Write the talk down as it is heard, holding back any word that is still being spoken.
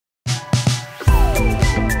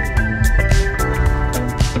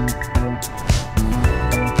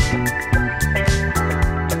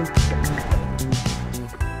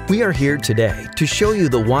We are here today to show you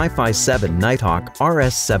the Wi-Fi 7 Nighthawk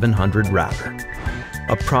RS700 router,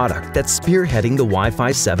 a product that's spearheading the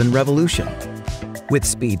Wi-Fi 7 revolution. With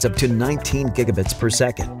speeds up to 19 gigabits per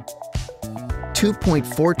second,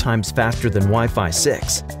 2.4 times faster than Wi-Fi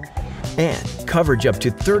 6, and coverage up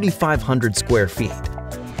to 3,500 square feet,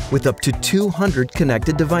 with up to 200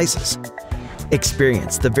 connected devices.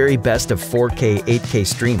 Experience the very best of 4K, 8K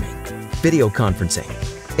streaming, video conferencing,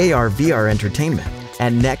 AR/VR entertainment,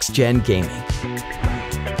 and next-gen gaming.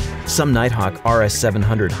 Some Nighthawk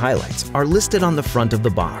RS700 highlights are listed on the front of the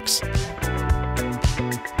box.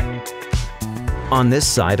 On this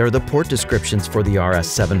side are the port descriptions for the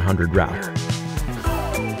RS700 router.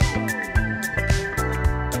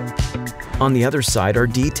 On the other side are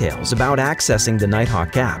details about accessing the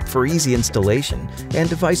Nighthawk app for easy installation and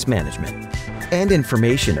device management, and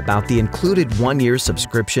information about the included one-year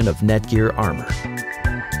subscription of NETGEAR Armor.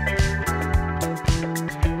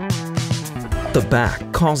 The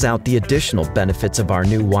back calls out the additional benefits of our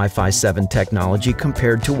new Wi-Fi 7 technology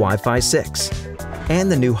compared to Wi-Fi 6, and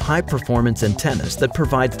the new high-performance antennas that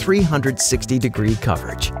provide 360-degree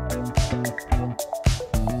coverage.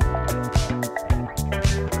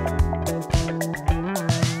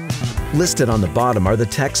 Listed on the bottom are the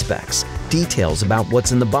tech specs, details about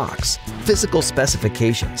what's in the box, physical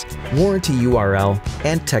specifications, warranty URL,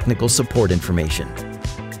 and technical support information.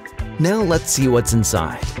 Now let's see what's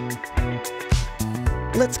inside.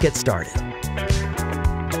 Let's get started.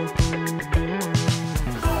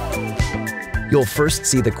 You'll first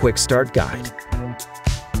see the Quick Start Guide.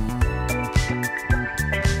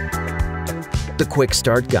 The Quick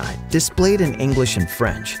Start Guide, displayed in English and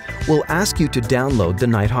French, will ask you to download the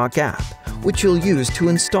Nighthawk app, which you'll use to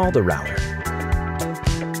install the router.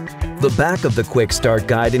 The back of the Quick Start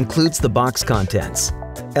Guide includes the box contents,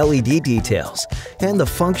 LED details, and the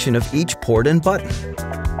function of each port and button.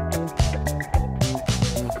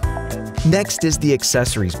 Next is the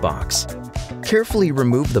accessories box. Carefully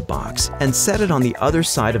remove the box and set it on the other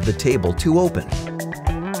side of the table to open.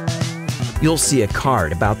 You'll see a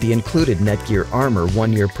card about the included NETGEAR Armor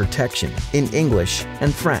one-year protection in English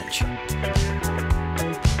and French.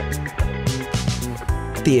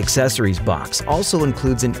 The accessories box also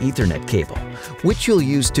includes an Ethernet cable, which you'll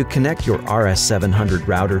use to connect your RS700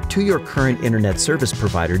 router to your current internet service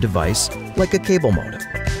provider device, like a cable modem.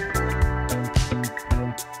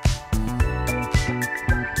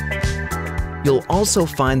 You'll also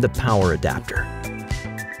find the power adapter.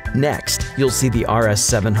 Next, you'll see the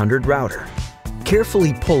RS700 router.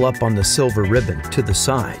 Carefully pull up on the silver ribbon to the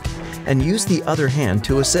side and use the other hand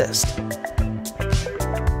to assist.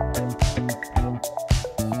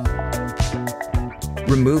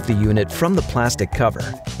 Remove the unit from the plastic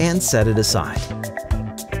cover and set it aside.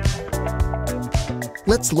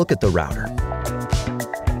 Let's look at the router.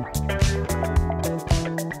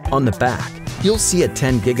 On the back, you'll see a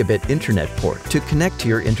 10 gigabit internet port to connect to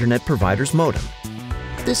your internet provider's modem.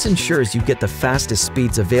 This ensures you get the fastest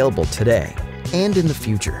speeds available today and in the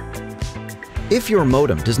future. If your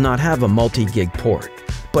modem does not have a multi-gig port,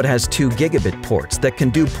 but has 2 gigabit ports that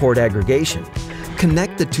can do port aggregation,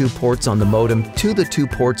 connect the 2 ports on the modem to the 2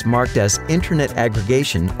 ports marked as Internet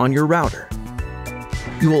Aggregation on your router.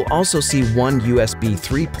 You will also see 1 USB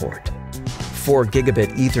 3 port, 4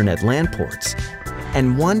 gigabit Ethernet LAN ports,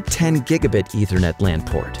 and 1 10 gigabit Ethernet LAN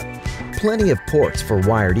port. Plenty of ports for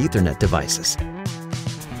wired Ethernet devices.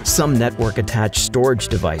 Some network-attached storage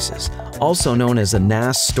devices, also known as a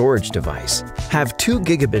NAS storage device, have 2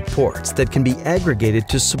 gigabit ports that can be aggregated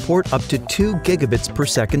to support up to 2 gigabits per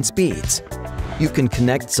second speeds. You can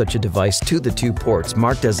connect such a device to the 2 ports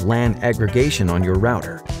marked as LAN aggregation on your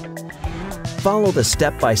router. Follow the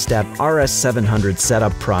step-by-step RS700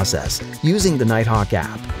 setup process using the Nighthawk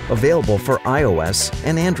app, available for iOS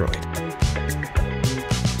and Android.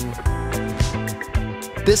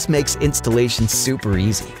 This makes installation super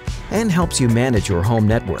easy and helps you manage your home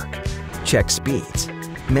network, check speeds,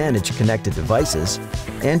 manage connected devices,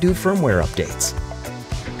 and do firmware updates.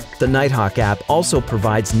 The Nighthawk app also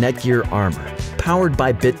provides NETGEAR Armor, powered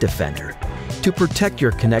by Bitdefender, to protect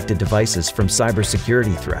your connected devices from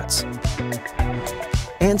cybersecurity threats,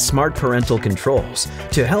 and smart parental controls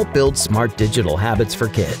to help build smart digital habits for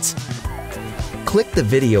kids. Click the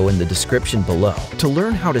video in the description below to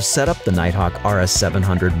learn how to set up the Nighthawk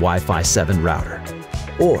RS700 Wi-Fi 7 router,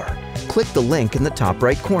 or click the link in the top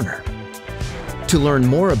right corner. To learn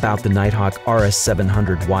more about the Nighthawk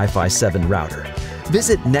RS700 Wi-Fi 7 router,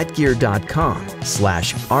 visit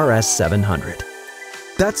netgear.com/RS700.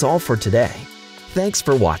 That's all for today. Thanks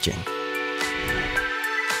for watching.